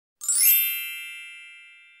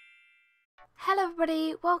Hello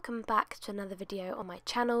everybody, welcome back to another video on my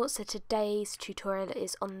channel. So today's tutorial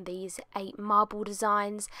is on these 8 marble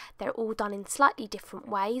designs. They're all done in slightly different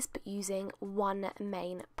ways but using one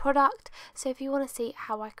main product. So if you want to see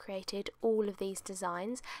how I created all of these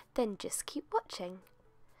designs, then just keep watching.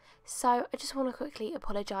 So I just want to quickly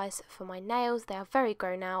apologise for my nails. They are very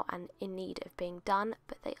grown out and in need of being done,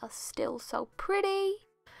 but they are still so pretty.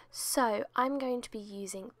 So I'm going to be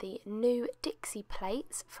using the new Dixie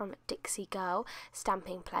plates from Dixie Girl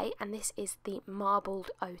stamping plate, and this is the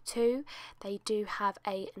marbled 02. They do have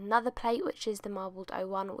another plate which is the marbled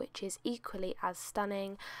 01, which is equally as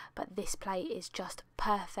stunning, but this plate is just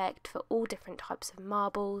perfect for all different types of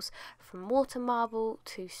marbles, from water marble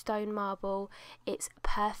to stone marble. It's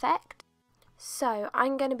perfect. So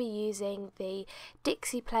I'm going to be using the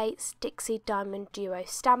Dixie plates Dixie Diamond Duo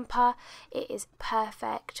Stamper. It is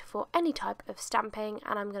perfect for any type of stamping,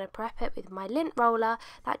 and I'm going to prep it with my lint roller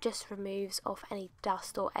that just removes off any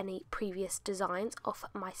dust or any previous designs off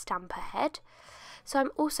my stamper head. So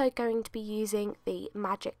I'm also going to be using the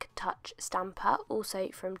Magic Touch stamper, also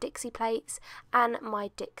from Dixie plates, and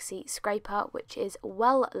my Dixie scraper, which is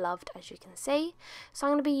well loved as you can see. So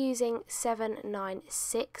I'm going to be using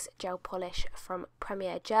 796 gel polish from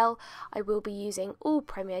Premier Gel. I will be using all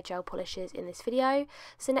Premier Gel polishes in this video.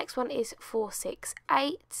 So the next one is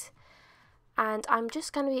 468. And I'm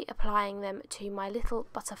just going to be applying them to my little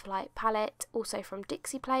butterfly palette, also from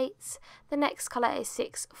Dixie plates. The next colour is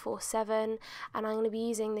 647, and I'm going to be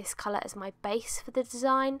using this colour as my base for the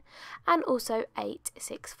design, and also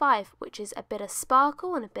 865, which is a bit of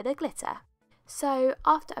sparkle and a bit of glitter. So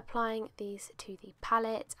after applying these to the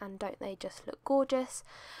palette, and don't they just look gorgeous,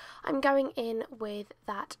 I'm going in with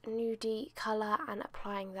that nudie colour and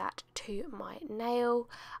applying that to my nail.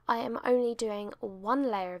 I am only doing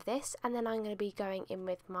one layer of this, and then I'm going to be going in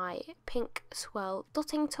with my pink swirl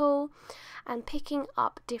dotting tool and picking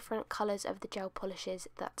up different colours of the gel polishes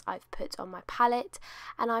that I've put on my palette,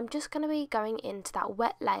 and I'm just going to be going into that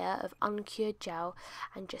wet layer of uncured gel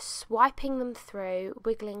and just swiping them through,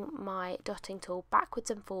 wiggling my dotting tool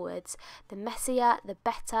backwards and forwards. The messier the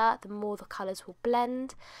better, the more the colours will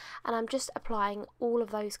blend. And I'm just applying all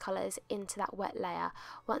of those colours into that wet layer.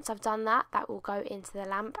 Once I've done that, that will go into the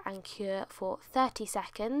lamp and cure for 30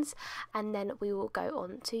 seconds, and then we will go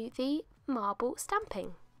on to the marble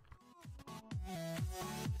stamping.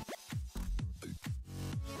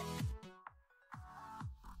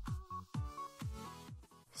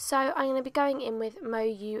 So I'm going to be going in with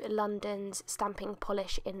MoU London's stamping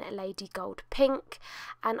polish in Lady Gold Pink,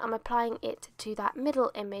 and I'm applying it to that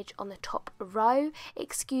middle image on the top row.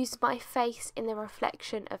 Excuse my face in the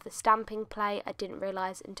reflection of the stamping plate, I didn't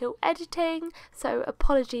realise until editing, so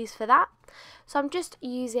apologies for that. So I'm just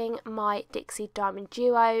using my Dixie Diamond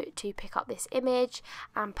Duo to pick up this image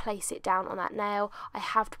and place it down on that nail. I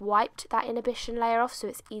have wiped that inhibition layer off so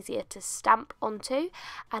it's easier to stamp onto,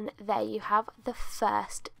 and there you have the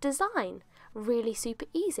first design. Really super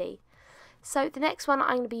easy. So the next one I'm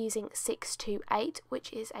going to be using 628,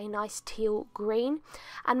 which is a nice teal green,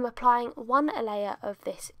 and I'm applying one layer of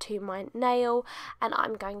this to my nail, and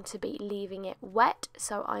I'm going to be leaving it wet,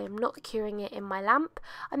 so I am not curing it in my lamp.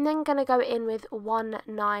 I'm then going to go in with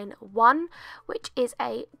 191, which is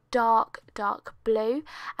a dark blue,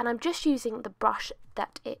 and I'm just using the brush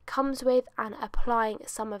that it comes with and applying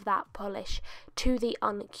some of that polish to the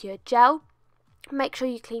uncured gel. Make sure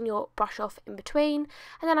you clean your brush off in between,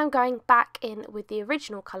 and then I'm going back in with the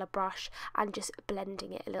original colour brush and just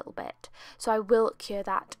blending it a little bit. So I will cure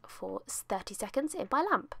that for 30 seconds in my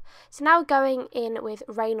lamp. So now going in with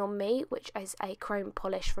Rain On Me, which is a chrome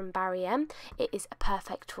polish from Barry M. It is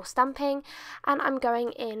perfect for stamping, and I'm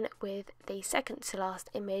going in with the second to last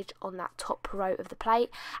image on that top row of the plate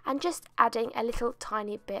and just adding a little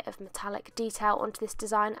tiny bit of metallic detail onto this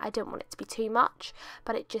design. I don't want it to be too much,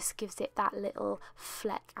 but it just gives it that little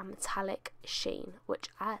fleck and metallic sheen, which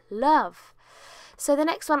I love. So the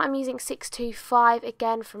next one I'm using 625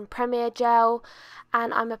 again from Premier Gel,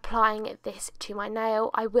 and I'm applying this to my nail.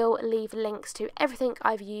 I will leave links to everything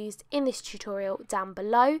I've used in this tutorial down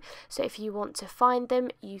below, so if you want to find them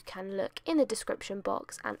you can look in the description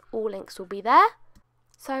box and all links will be there.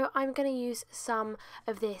 So I'm going to use some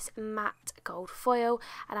of this matte gold foil,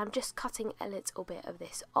 and I'm just cutting a little bit of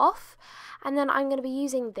this off, and then I'm going to be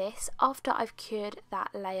using this after I've cured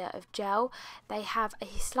that layer of gel. They have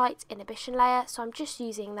a slight inhibition layer, so I'm just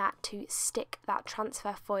using that to stick that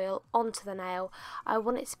transfer foil onto the nail. I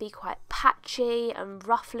want it to be quite patchy and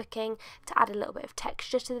rough looking to add a little bit of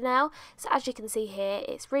texture to the nail. So as you can see here,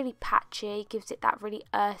 it's really patchy, gives it that really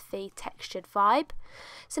earthy textured vibe.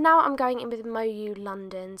 So now I'm going in with MoU London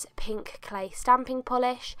London's pink clay stamping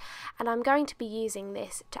polish, and I'm going to be using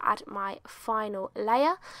this to add my final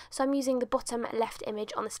layer. So I'm using the bottom left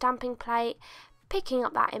image on the stamping plate, picking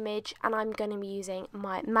up that image, and I'm going to be using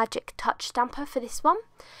my Magic Touch stamper for this one.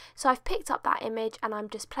 So I've picked up that image and I'm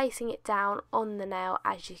just placing it down on the nail,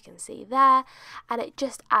 as you can see there, and it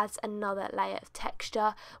just adds another layer of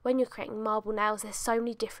texture. When you're creating marble nails, there's so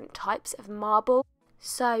many different types of marble,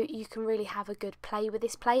 so you can really have a good play with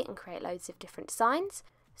this plate and create loads of different designs.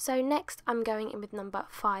 So next I'm going in with number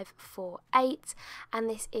 548, and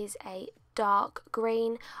this is a dark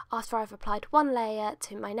green. After I've applied one layer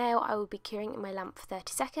to my nail, I will be curing in my lamp for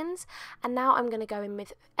 30 seconds. And now I'm going to go in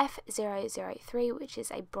with F003, which is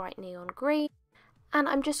a bright neon green. And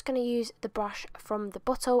I'm just going to use the brush from the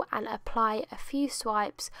bottle and apply a few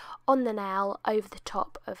swipes on the nail over the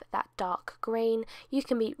top of that dark green. You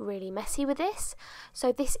can be really messy with this.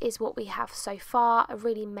 So this is what we have so far, a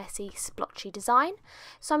really messy splotchy design.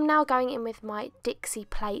 So I'm now going in with my Dixie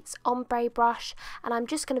Plates ombre brush, and I'm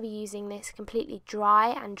just going to be using this completely dry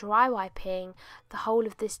and dry wiping the whole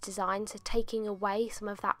of this design, so taking away some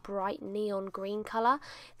of that bright neon green colour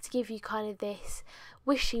to give you kind of this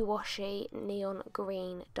wishy-washy neon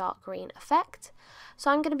green, dark green effect. So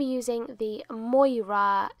I'm going to be using the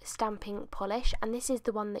Moira stamping polish, and this is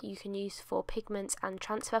the one that you can use for pigments and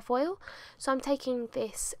transfer foil. So I'm taking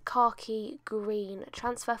this khaki green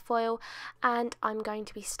transfer foil and I'm going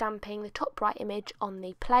to be stamping the top right image on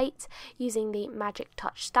the plate using the Magic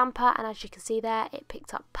Touch stamper, and as you can see there, it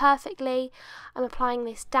picked up perfectly. I'm applying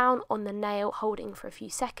this down on the nail, holding for a few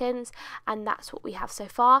seconds, and that's what we have so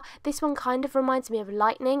far. This one kind of reminds me of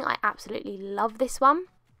lightning. I absolutely love this one.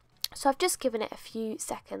 So I've just given it a few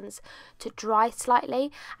seconds to dry slightly,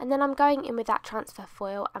 and then I'm going in with that transfer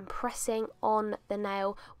foil and pressing on the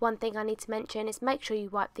nail. One thing I need to mention is make sure you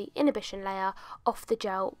wipe the inhibition layer off the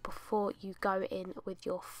gel before you go in with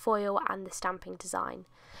your foil and the stamping design.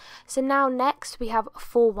 So now next we have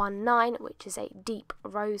 419, which is a deep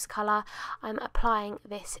rose colour. I'm applying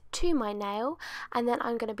this to my nail, and then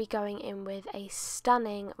I'm going to be going in with a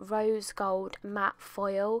stunning rose gold matte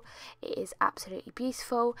foil. It is absolutely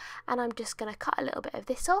beautiful, and I'm just going to cut a little bit of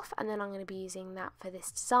this off, and then I'm going to be using that for this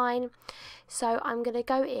design. So I'm going to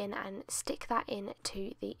go in and stick that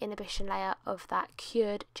into the inhibition layer of that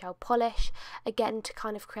cured gel polish, again to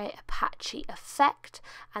kind of create a patchy effect,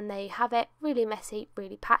 and there you have it, really messy,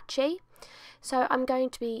 really patchy. So I'm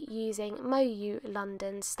going to be using Moyu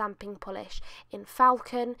London's stamping polish in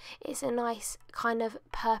Falcon. It's a nice kind of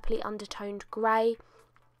purpley undertoned grey.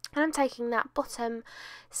 And I'm taking that bottom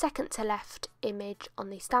second to left image on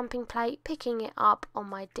the stamping plate, picking it up on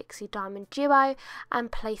my Dixie Diamond Duo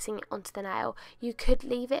and placing it onto the nail. You could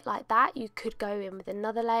leave it like that, you could go in with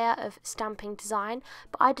another layer of stamping design,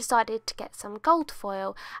 but I decided to get some gold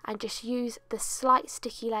foil and just use the slight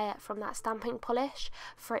sticky layer from that stamping polish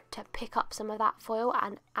for it to pick up some of that foil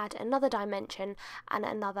and add another dimension and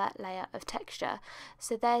another layer of texture.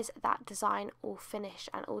 So there's that design all finished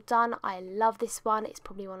and all done. I love this one, it's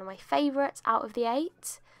probably one of my favourites out of the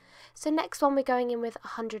 8. So next one we're going in with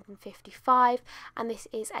 155, and this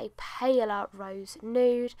is a paler rose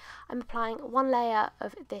nude. I'm applying one layer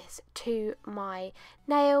of this to my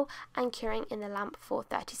nail and curing in the lamp for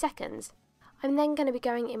 30 seconds. I'm then going to be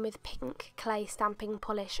going in with pink clay stamping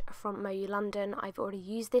polish from Moyu London. I've already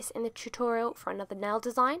used this in the tutorial for another nail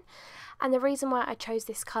design, and the reason why I chose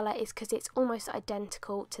this colour is because it's almost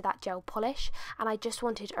identical to that gel polish, and I just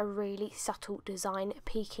wanted a really subtle design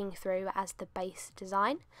peeking through as the base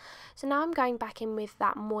design. So now I'm going back in with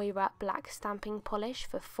that Moira black stamping polish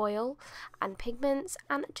for foil and pigments,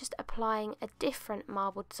 and just applying a different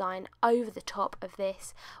marble design over the top of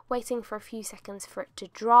this, waiting for a few seconds for it to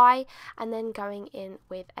dry, and then going in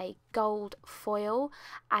with a gold foil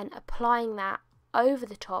and applying that over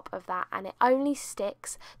the top of that, and it only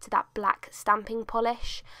sticks to that black stamping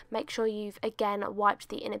polish. Make sure you've again wiped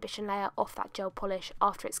the inhibition layer off that gel polish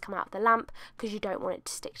after it's come out of the lamp, because you don't want it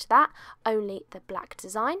to stick to that, only the black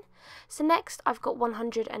design. So next I've got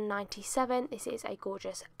 197. This is a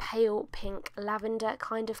gorgeous pale pink lavender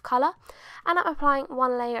kind of colour, and I'm applying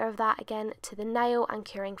one layer of that again to the nail and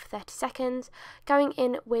curing for 30 seconds, going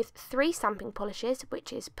in with 3 stamping polishes,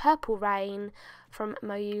 which is Purple Rain from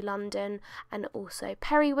Moyu London and also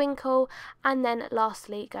Periwinkle, and then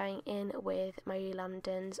lastly going in with Moyu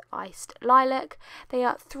London's Iced Lilac. They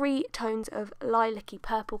are 3 tones of lilac-y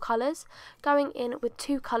purple colours, going in with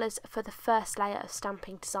 2 colours for the first layer of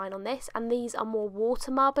stamping design on this, and these are more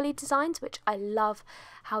water marbly designs, which I love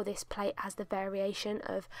how this plate has the variation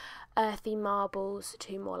of earthy marbles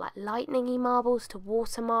to more like lightning-y marbles to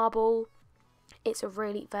water marble. It's a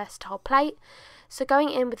really versatile plate. So going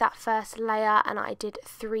in with that first layer, and I did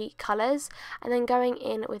 3 colours, and then going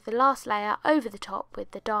in with the last layer over the top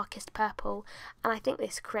with the darkest purple, and I think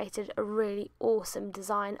this created a really awesome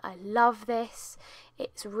design. I love this.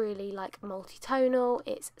 It's really like multi-tonal,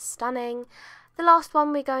 it's stunning. The last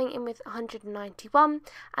one we're going in with 191,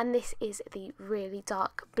 and this is the really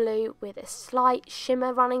dark blue with a slight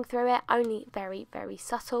shimmer running through it, only very, very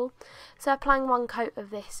subtle. So applying 1 coat of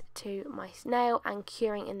this to my nail and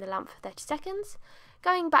curing in the lamp for 30 seconds.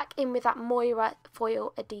 Going back in with that Moira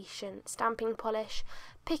Foil Edition stamping polish,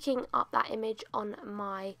 picking up that image on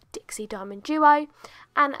my Dixie Diamond Duo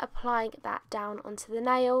and applying that down onto the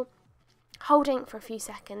nail, holding for a few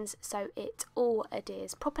seconds so it all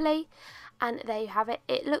adheres properly, and there you have it.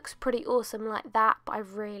 It looks pretty awesome like that, but I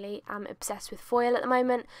really am obsessed with foil at the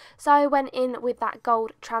moment, so I went in with that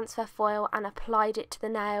gold transfer foil and applied it to the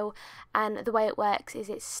nail, and the way it works is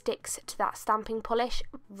it sticks to that stamping polish,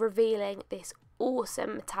 revealing this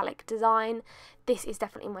awesome metallic design. This is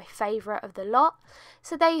definitely my favourite of the lot.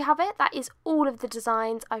 So there you have it. That is all of the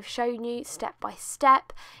designs I've shown you step by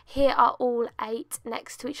step. Here are all 8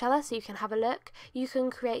 next to each other so you can have a look. You can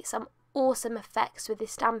create some awesome effects with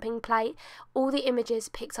this stamping plate. All the images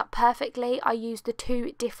picked up perfectly. I used the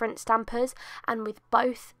 2 different stampers, and with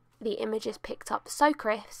both the images picked up so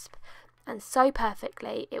crisp and so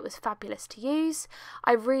perfectly, it was fabulous to use.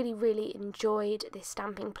 I really, really enjoyed this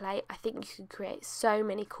stamping plate. I think you could create so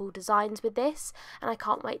many cool designs with this, and I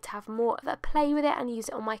can't wait to have more of a play with it and use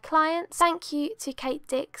it on my clients. Thank you to Kate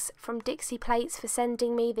Dix from Dixie Plates for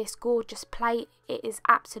sending me this gorgeous plate. It is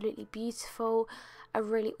absolutely beautiful, a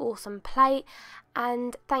really awesome plate,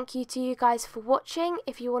 and thank you to you guys for watching.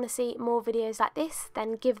 If you want to see more videos like this,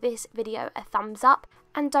 then give this video a thumbs up,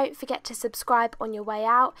 and don't forget to subscribe on your way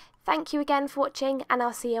out. Thank you again for watching, and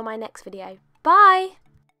I'll see you in my next video. Bye!